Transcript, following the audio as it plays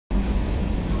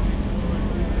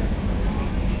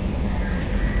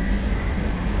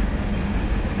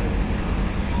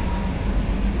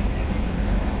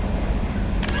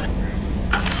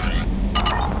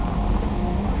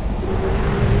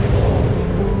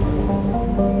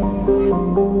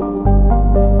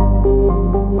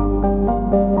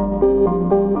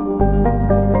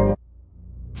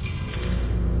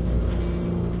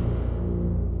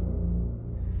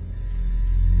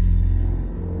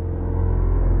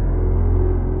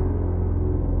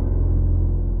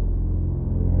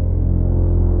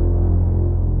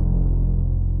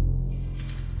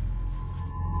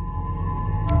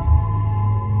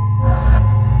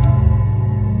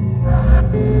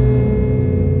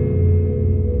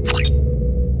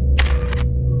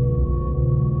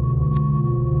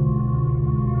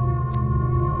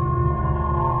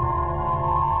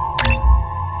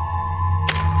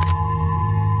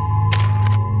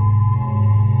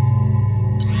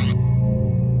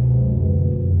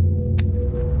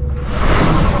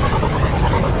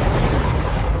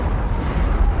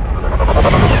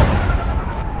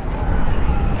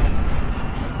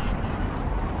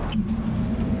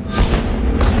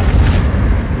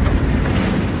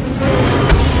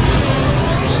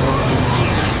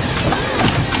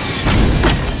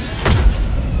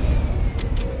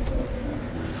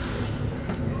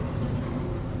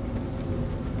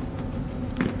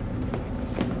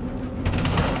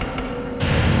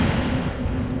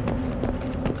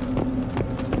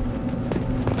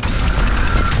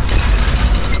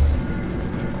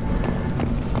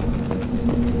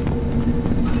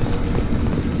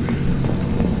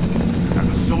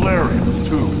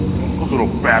too. Those little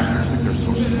bastards think they're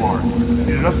so smart.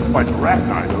 Needed us to fight the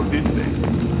Rachni, though, didn't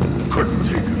they? Couldn't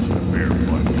take us to bear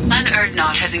blood. Clan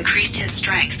Urdnot has increased in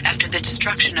strength after the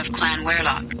destruction of Clan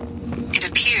Werlock. It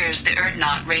appears the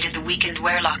Urdnot raided the weakened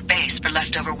Werlock base for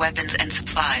leftover weapons and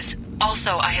supplies.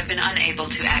 Also, I have been unable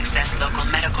to access local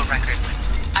medical records.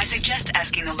 I suggest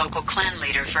asking the local clan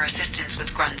leader for assistance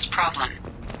with Grunt's problem.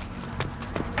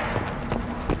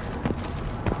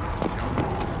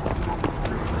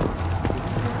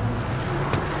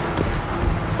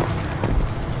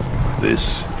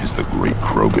 This is the great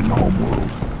Krogan homeworld.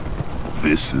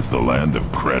 This is the land of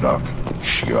Kredok,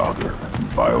 Shiagar, and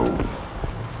Viol.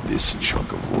 This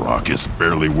chunk of rock is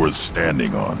barely worth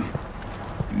standing on.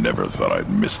 Never thought I'd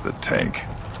miss the tank.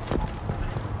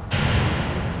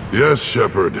 Yes,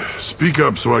 Shepard. Speak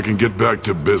up so I can get back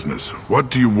to business. What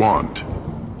do you want?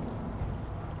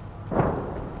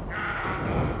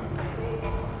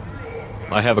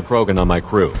 I have a Krogan on my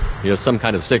crew. He has some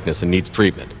kind of sickness and needs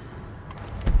treatment.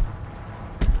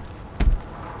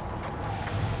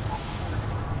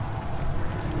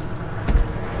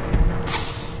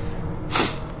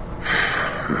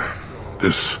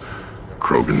 This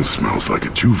Krogan smells like a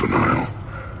juvenile.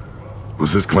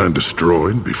 Was this clan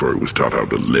destroyed before it was taught how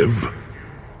to live?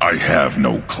 I have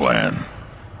no clan.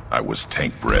 I was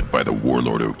tank bred by the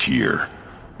warlord Okir.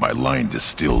 My line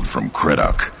distilled from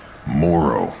Kredok,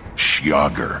 Moro,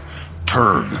 Shiagar,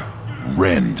 Turg,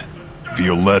 Rend,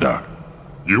 Violetta.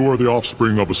 You are the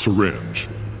offspring of a syringe,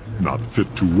 not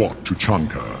fit to walk to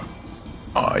Chanka.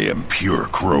 I am pure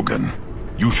Krogan.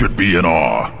 You should be in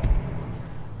awe.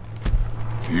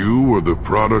 You were the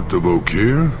product of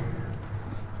Okir?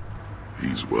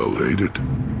 He's well hated.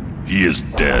 He is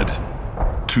dead.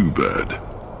 Too bad.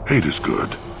 Hate is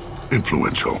good.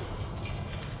 Influential.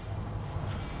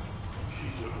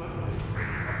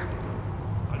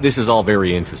 This is all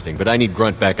very interesting, but I need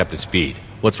Grunt back up to speed.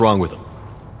 What's wrong with him?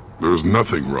 There's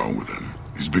nothing wrong with him.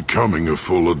 He's becoming a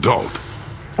full adult.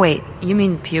 Wait, you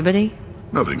mean puberty?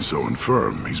 Nothing so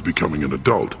infirm. He's becoming an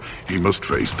adult. He must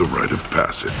face the Rite of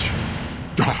Passage.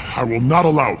 I will not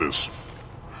allow this.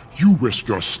 You risk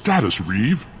your status,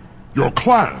 Reeve. Your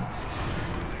clan.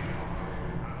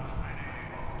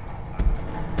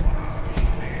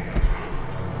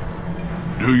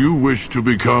 Do you wish to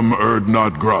become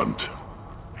Urdnot Grunt?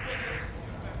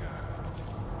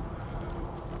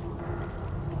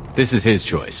 This is his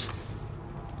choice.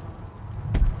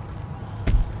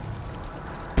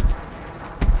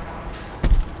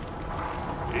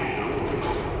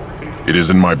 It is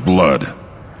in my blood.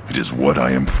 It is what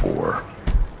I am for.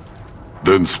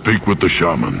 Then speak with the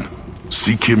shaman.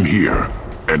 Seek him here,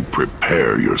 and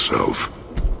prepare yourself.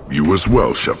 You as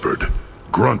well, Shepard.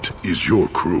 Grunt is your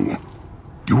crew.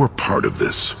 You are part of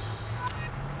this.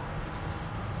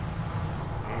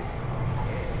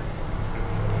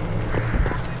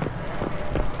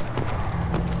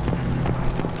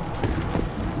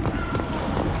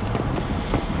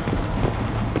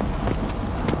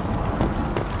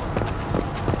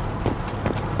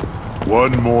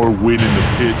 One more win in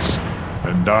the pits,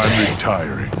 and I'm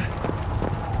retiring.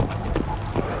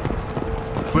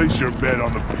 Place your bet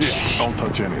on the pit. Don't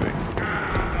touch anything.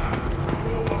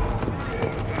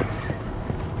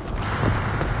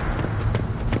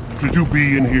 Should you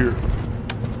be in here?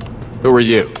 Who are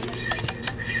you?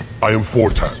 I am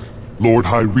Fortak, Lord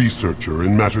High Researcher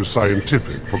in matters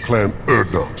scientific for Clan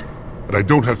Urdnot, and I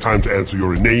don't have time to answer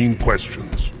your inane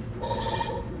questions.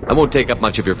 I won't take up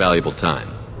much of your valuable time.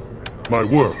 My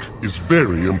work is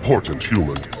very important,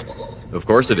 human. Of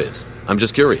course it is. I'm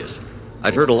just curious.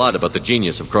 I'd heard a lot about the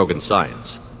genius of Krogan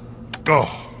science. Oh,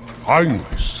 finally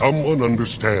someone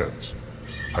understands.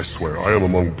 I swear I am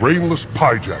among brainless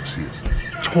pyjacks here,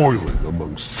 toiling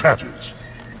among savages.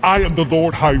 I am the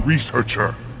Lord High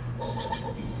Researcher.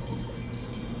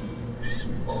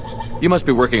 You must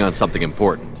be working on something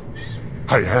important.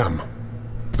 I am.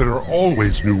 There are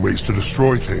always new ways to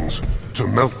destroy things, to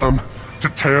melt them, to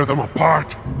tear them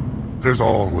apart. There's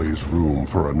always room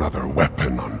for another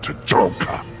weapon on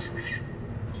Tajoka.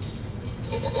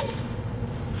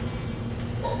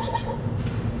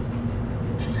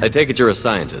 I take it you're a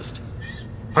scientist.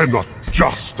 I'm not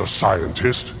just a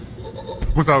scientist.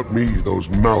 Without me, those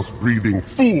mouth-breathing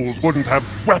fools wouldn't have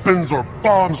weapons or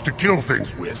bombs to kill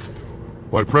things with.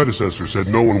 My predecessor said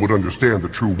no one would understand the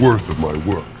true worth of my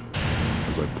work.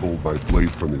 As I pulled my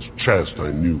blade from his chest,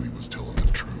 I knew he was telling the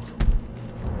truth.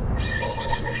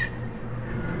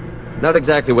 Not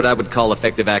exactly what I would call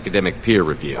effective academic peer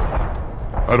review.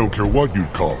 I don't care what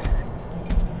you'd call it.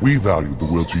 We value the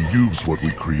will to use what we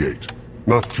create,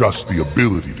 not just the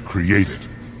ability to create it.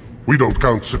 We don't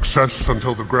count success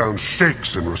until the ground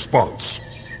shakes in response.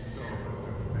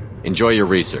 Enjoy your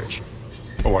research.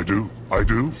 Oh, I do? I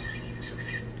do?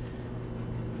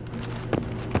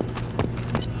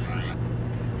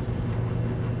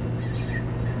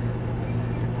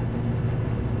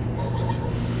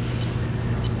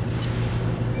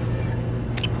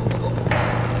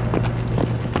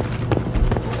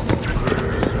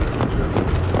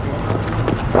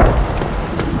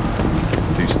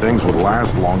 Things would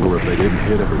last longer if they didn't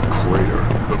hit every crater.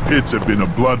 The pits have been a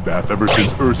bloodbath ever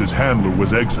since Urza's handler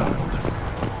was exiled.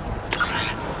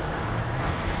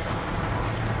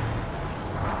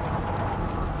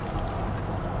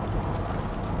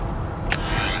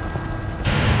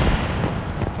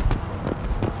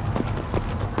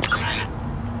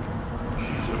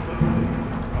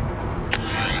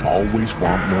 Always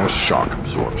want more shock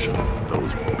absorption,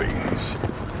 those babies.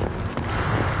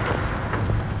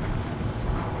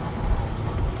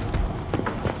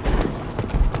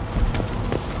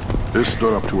 This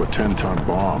stood up to a 10-ton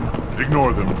bomb.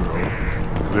 Ignore them, girl.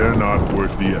 They're not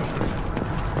worth the effort.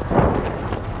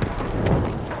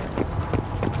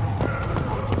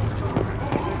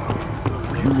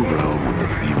 Were you around when the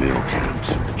female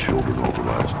camps and the children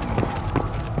overlast?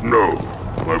 No.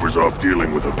 I was off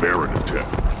dealing with a Baron attack.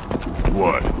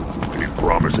 What? Any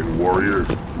promising warriors?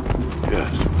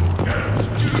 Yes.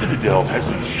 The Citadel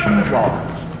has these huge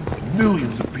arms.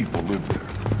 Millions of people live there.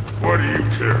 Why do you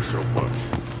care so much?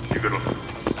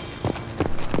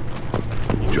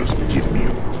 Just give me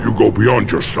him. You go beyond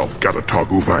yourself, Gatatog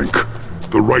Uvank.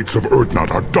 The rights of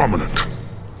Urdnot are dominant.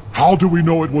 How do we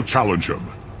know it will challenge him?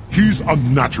 He's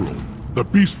unnatural. The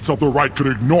beasts of the right could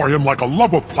ignore him like a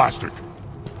lump of plastic.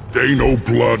 They know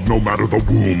blood no matter the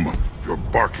womb. Your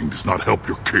barking does not help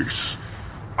your case.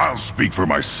 I'll speak for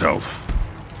myself.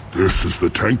 This is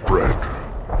the tank bread.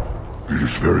 It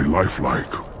is very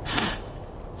lifelike.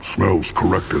 Smells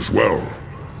correct as well.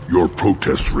 Your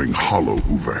protests ring hollow,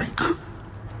 Uvank.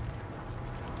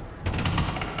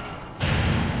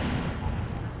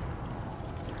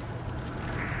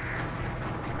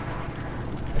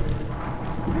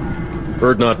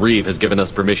 Urdnot Reeve has given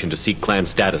us permission to seek clan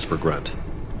status for Grunt.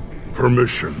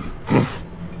 Permission?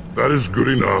 That is good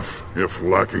enough, if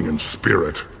lacking in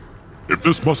spirit. If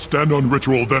this must stand on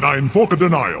ritual, then I invoke a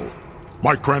denial.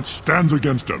 My Krant stands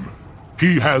against him.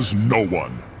 He has no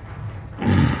one.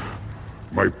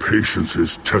 My patience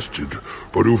is tested,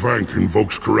 but Uvank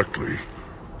invokes correctly.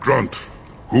 Grunt,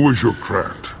 who is your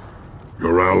Krant?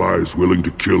 Your allies willing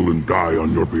to kill and die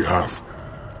on your behalf?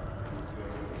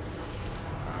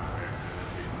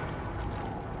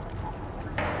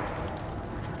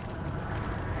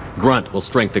 Grunt will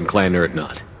strengthen Clan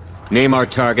Urdnot. Name our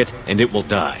target, and it will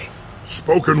die.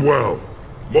 Spoken well.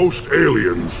 Most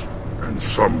aliens, and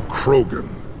some Krogan,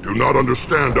 do not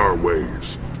understand our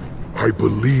ways. I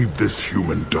believe this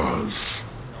human does.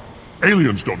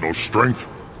 Aliens don't know strength.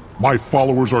 My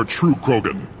followers are true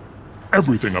Krogan.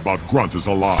 Everything about Grunt is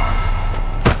a lie.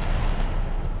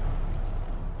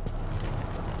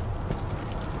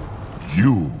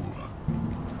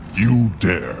 You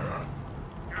dare.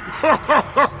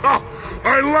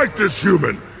 I like this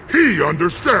human. He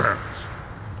understands.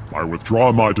 I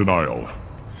withdraw my denial.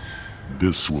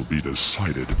 This will be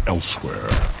decided elsewhere.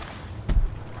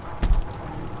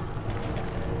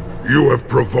 You have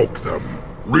provoked them.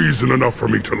 Reason enough for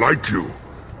me to like you.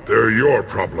 They're your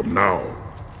problem now.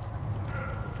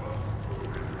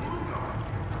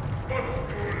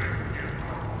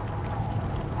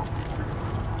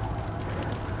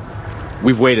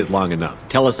 We've waited long enough.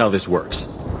 Tell us how this works.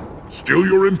 Still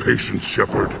your impatience,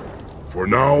 Shepard. For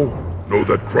now, know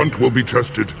that Grunt will be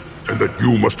tested, and that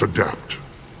you must adapt.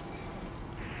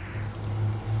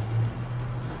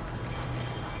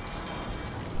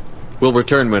 We'll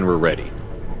return when we're ready.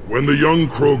 When the young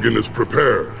Krogan is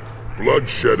prepared,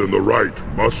 bloodshed in the Rite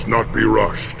must not be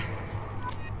rushed.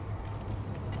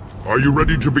 Are you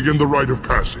ready to begin the Rite of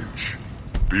Passage?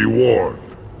 Be warned,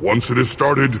 once it is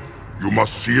started, you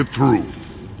must see it through,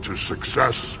 to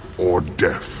success or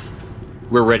death.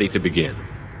 We're ready to begin.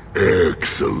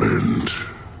 Excellent.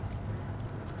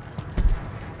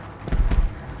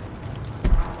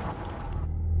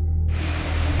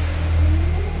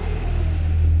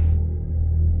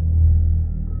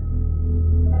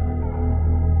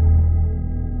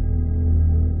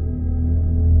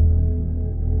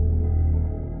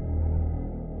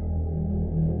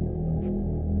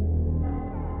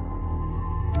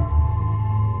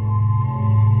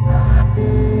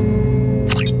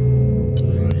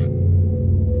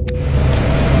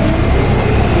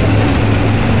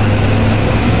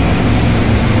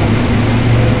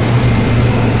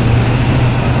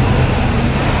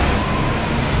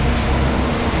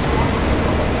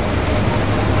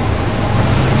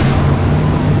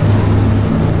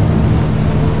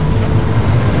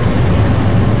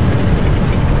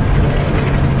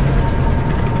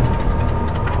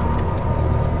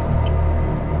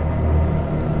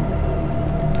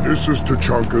 This is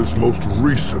Tachanka's most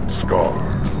recent scar.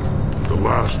 The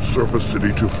last surface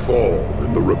city to fall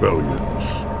in the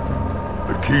rebellions.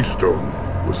 The Keystone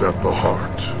was at the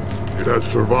heart. It has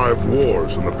survived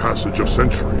wars and the passage of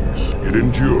centuries. It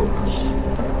endures.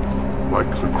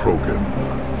 Like the Krogan.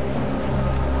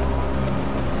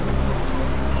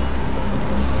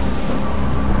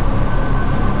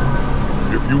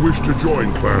 If you wish to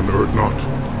join Clan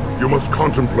Urdnot, you must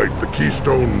contemplate the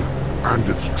Keystone and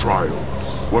its trials.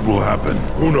 What will happen?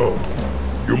 Who knows?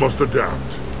 You must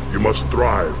adapt. You must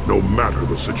thrive no matter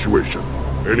the situation.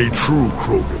 Any true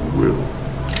Krogan will.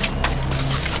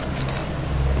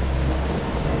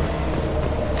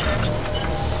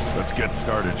 Let's get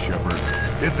started, Shepard.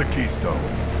 Hit the Keystone.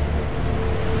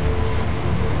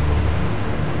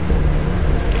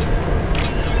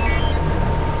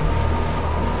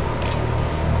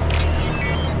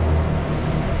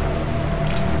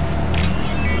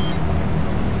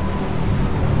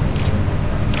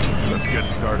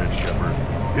 Started, Shepard.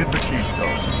 Hit the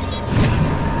Keystone.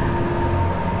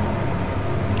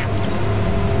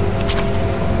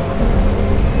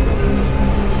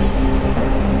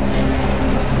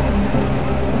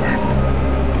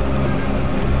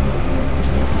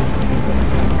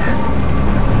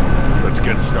 Let's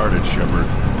get started, Shepard.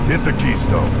 Hit the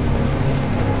Keystone.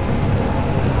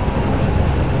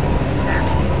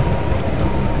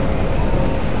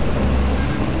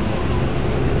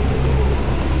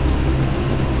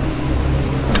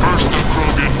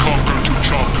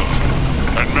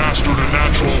 Mastered a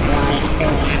natural world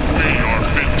only we are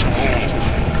fit to hold.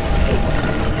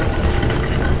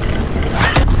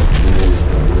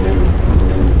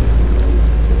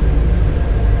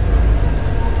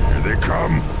 Here they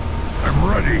come. I'm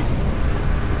ready.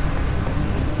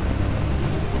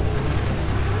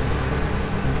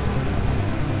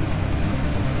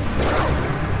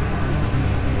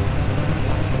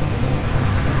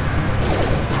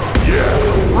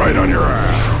 Yeah, right on your ass.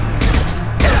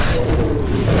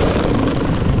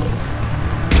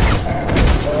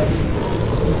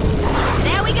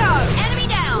 There we go! Enemy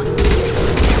down!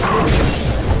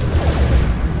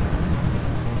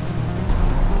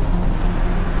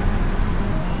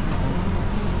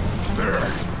 There.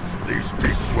 These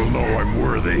beasts will know I'm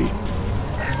worthy.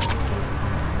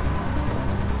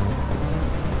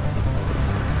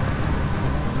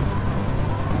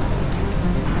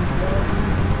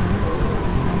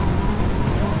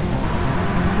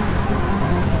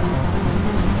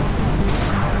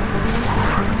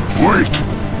 Weak!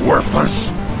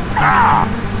 Worthless! Ah!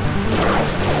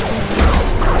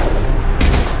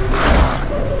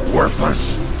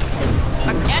 Worthless!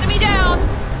 Enemy down!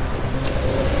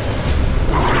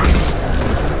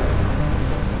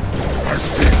 I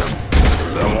see them.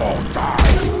 They'll all die.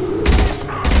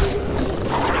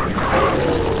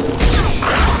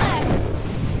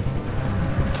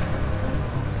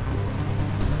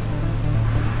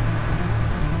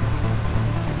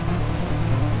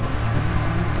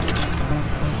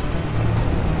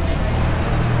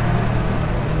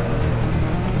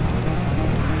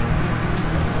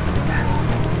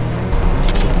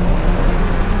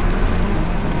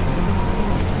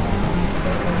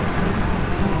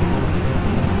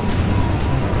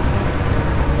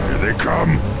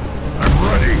 Come. I'm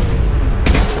ready.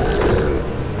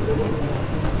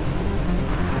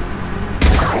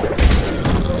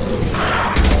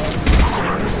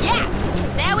 Yes!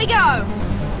 There we go!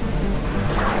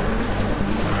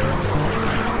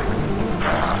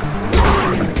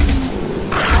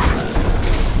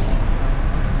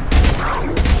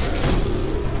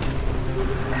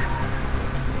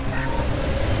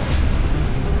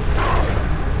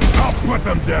 I'll put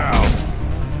them down.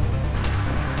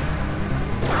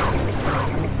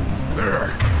 There.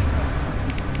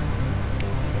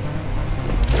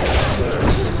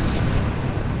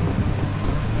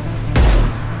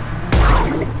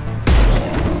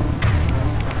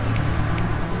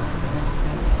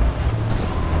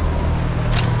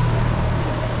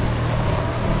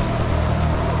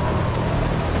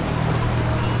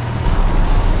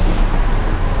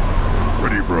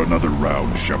 Ready for another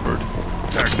round, Shepard.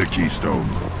 Tag the Keystone.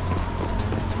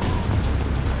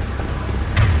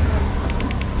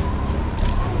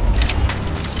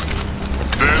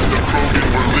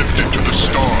 Lifted to the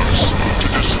stars to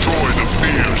destroy the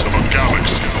fears of a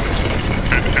galaxy.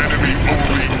 An enemy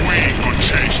only we could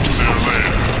chase to their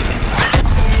lair.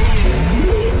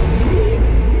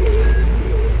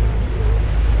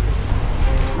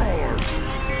 Crawlers,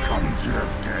 come to your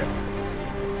death.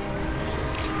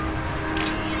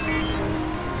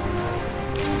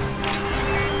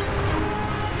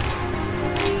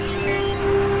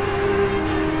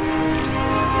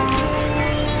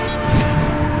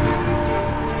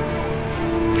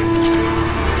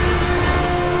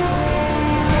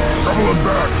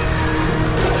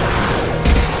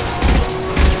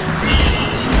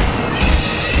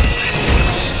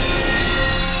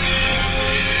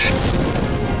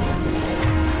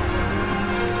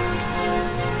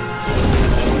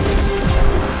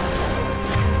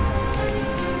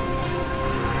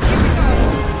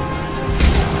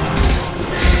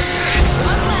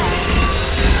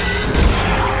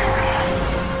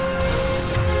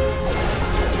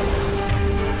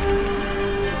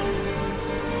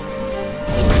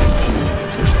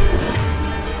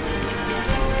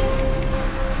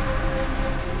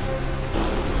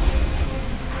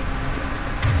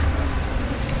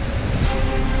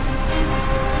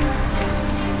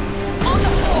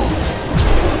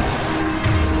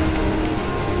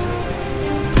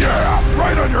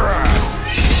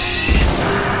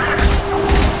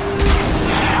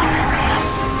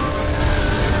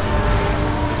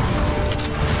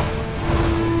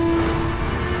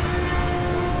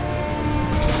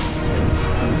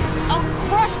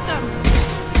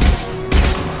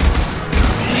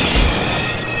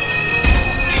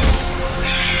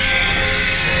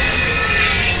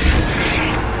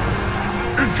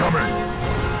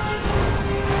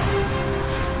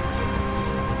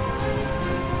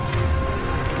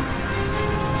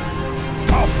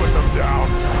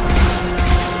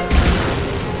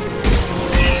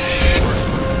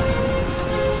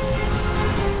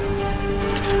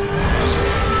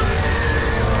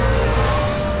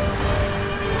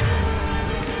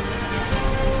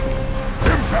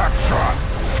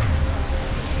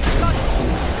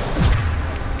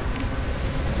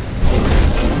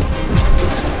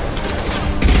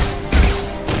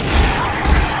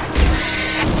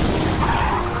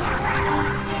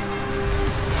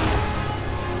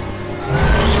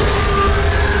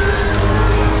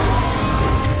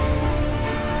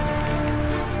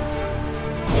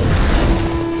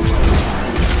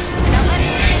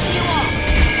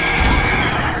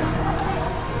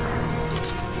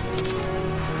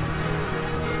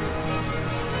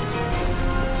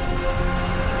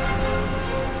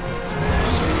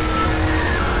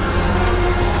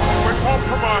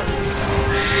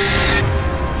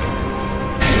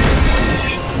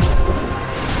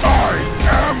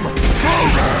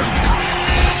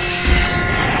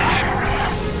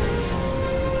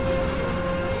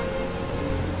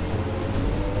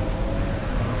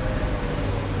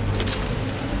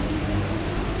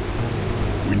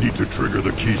 need to trigger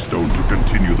the keystone to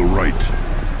continue the rite.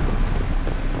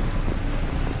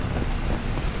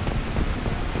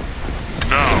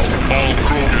 Now, all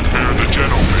Krogan bear the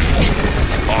genophage.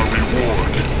 Our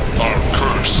reward, our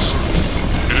curse.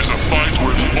 It is a fight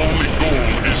where the only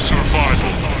goal is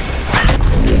survival.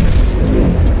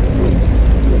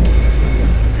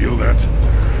 Feel that?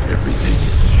 Everything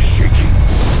is shaking.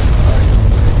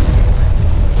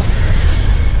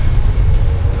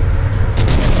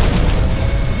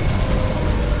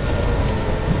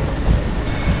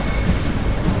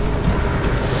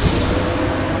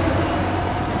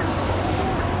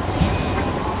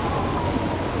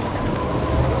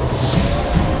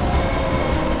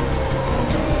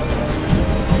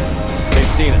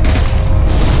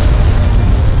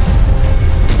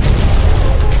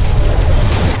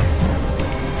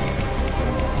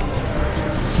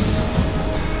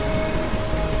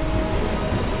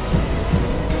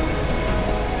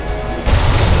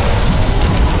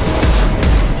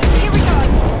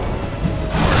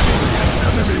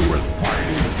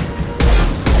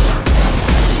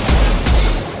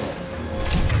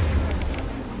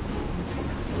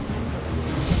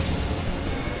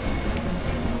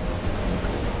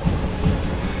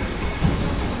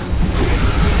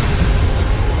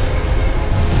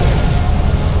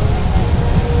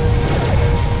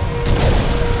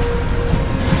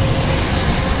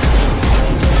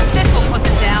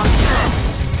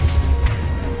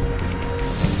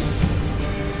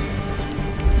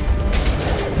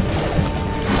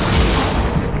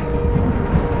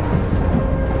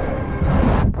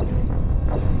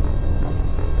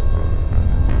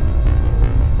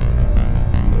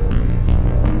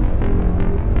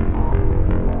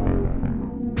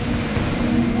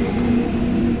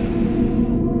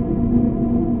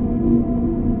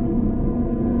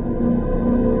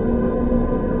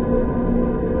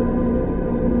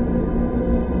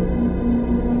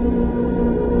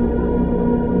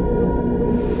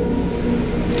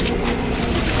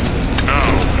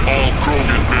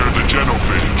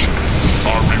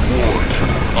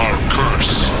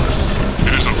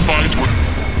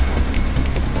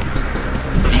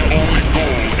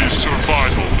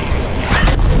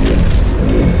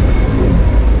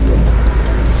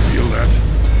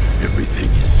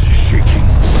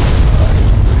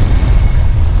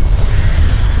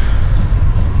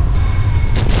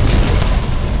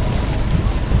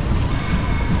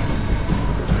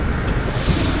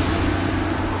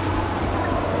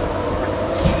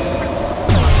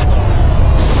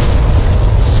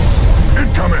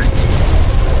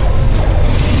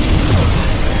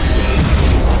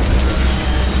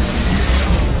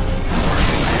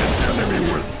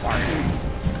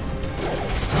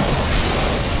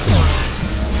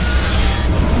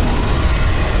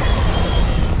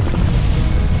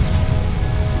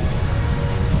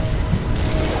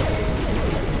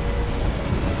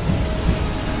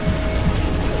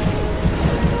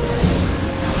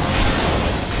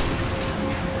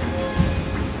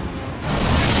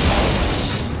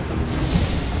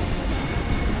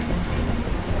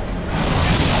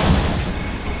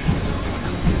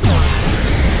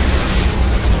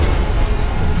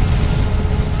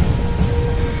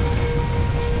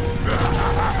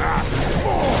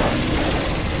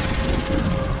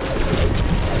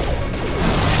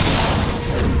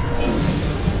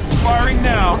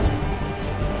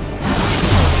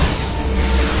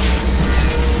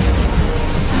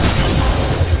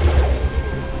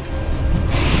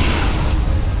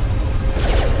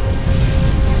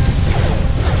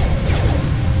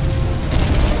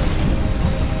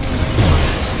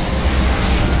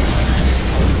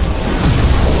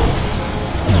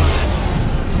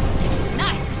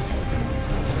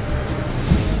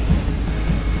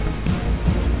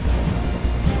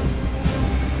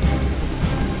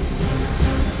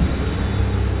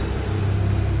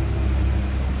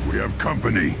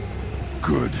 Company.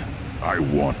 Good. I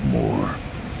want more.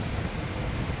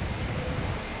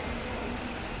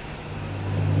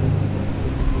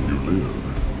 You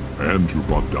live, and you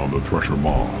brought down the Thresher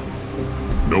Maw.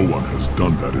 No one has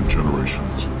done that in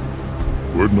generations.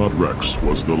 Urdnot Rex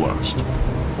was the last.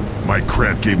 My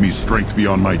Krat gave me strength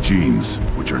beyond my genes,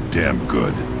 which are damn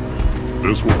good.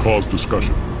 This will cause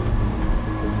discussion.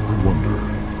 I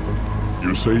wonder...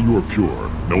 You say you are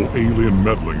pure, no alien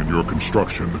meddling in your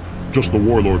construction, just the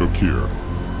Warlord of Kier.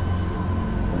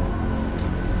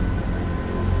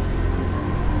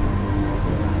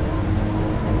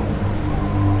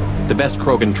 The best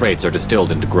Krogan traits are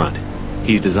distilled into Grunt.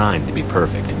 He's designed to be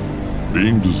perfect.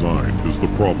 Being designed is the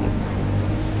problem,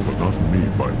 but not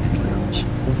made by aliens.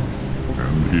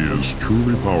 And he is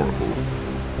truly powerful.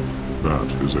 That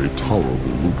is a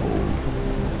tolerable loophole.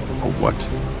 A what?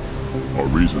 A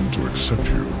reason to accept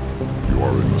you. You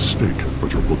are a mistake,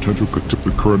 but your potential could tip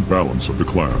the current balance of the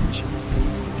clans.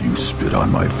 You spit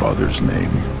on my father's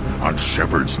name, on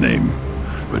Shepard's name,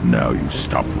 but now you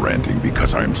stop ranting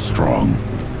because I'm strong.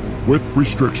 With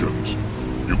restrictions.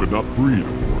 You could not breed,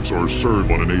 of course, or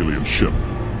serve on an alien ship,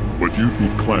 but you'd be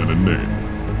clan in name.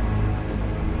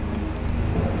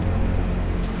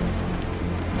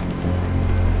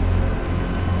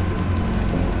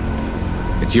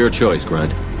 It's your choice,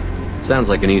 Grunt. Sounds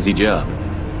like an easy job.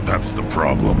 That's the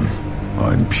problem.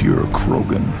 I'm pure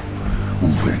Krogan.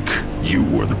 Ulvik, you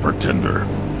were the pretender.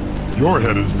 Your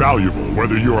head is valuable,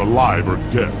 whether you're alive or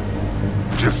dead.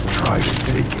 Just try to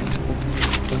take it.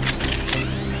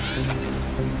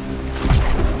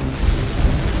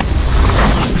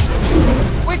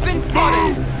 We've been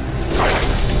spotted!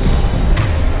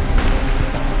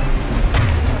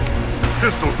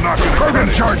 Pistol's not gonna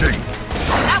Krogan charging!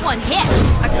 That one hit!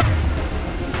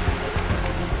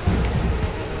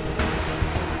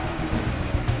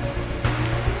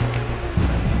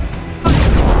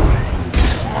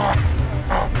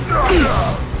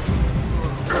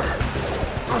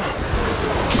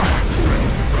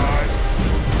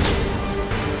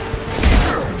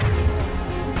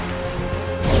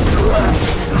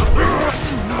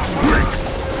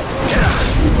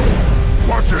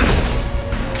 Watch it!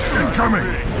 Incoming!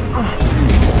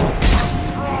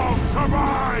 Strong,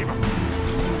 survive!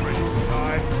 Ready to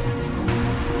die?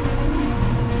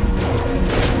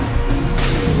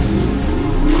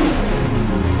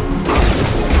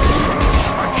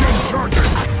 Again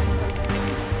charging!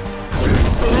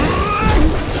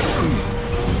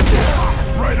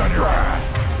 Right on your ass!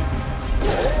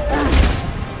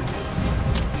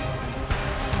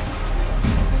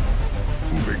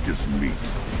 Ulvik is meat.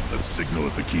 Let's signal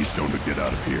at the Keystone to get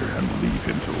out of here and leave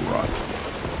him to rot.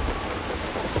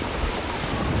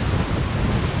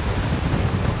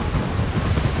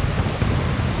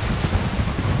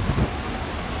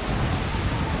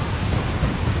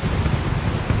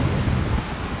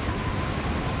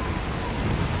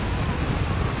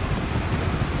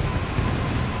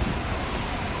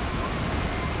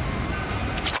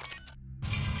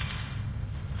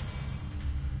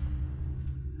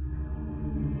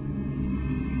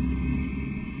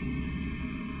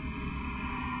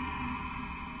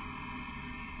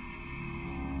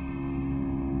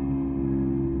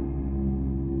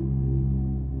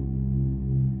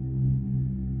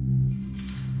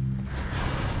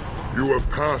 You have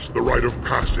passed the Rite of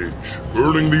Passage,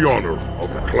 earning the honor of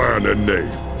clan and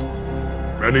name.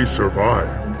 Many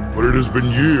survived, but it has been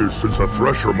years since a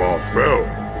Thresher Maw fell.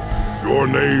 Your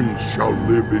names shall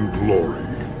live in glory.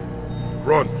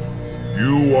 Grunt,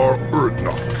 you are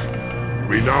Urdnot. You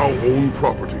may now own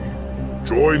property.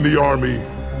 Join the army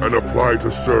and apply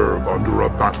to serve under a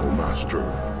battle master.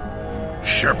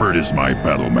 Shepard is my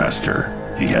battle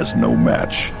master. He has no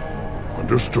match.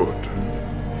 Understood.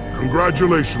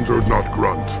 Congratulations, Urdnot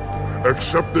Grunt.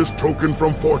 Accept this token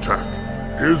from Fortak.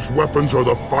 His weapons are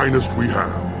the finest we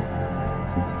have.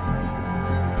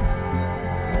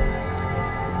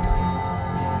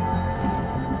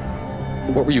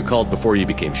 What were you called before you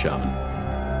became shaman?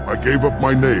 I gave up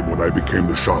my name when I became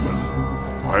the shaman.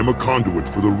 I am a conduit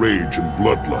for the rage and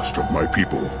bloodlust of my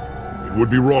people. It would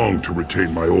be wrong to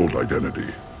retain my old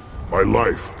identity. My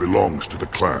life belongs to the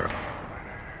clan.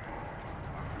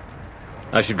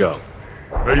 I should go.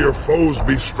 May your foes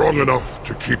be strong enough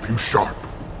to keep you sharp.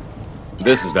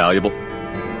 This is valuable.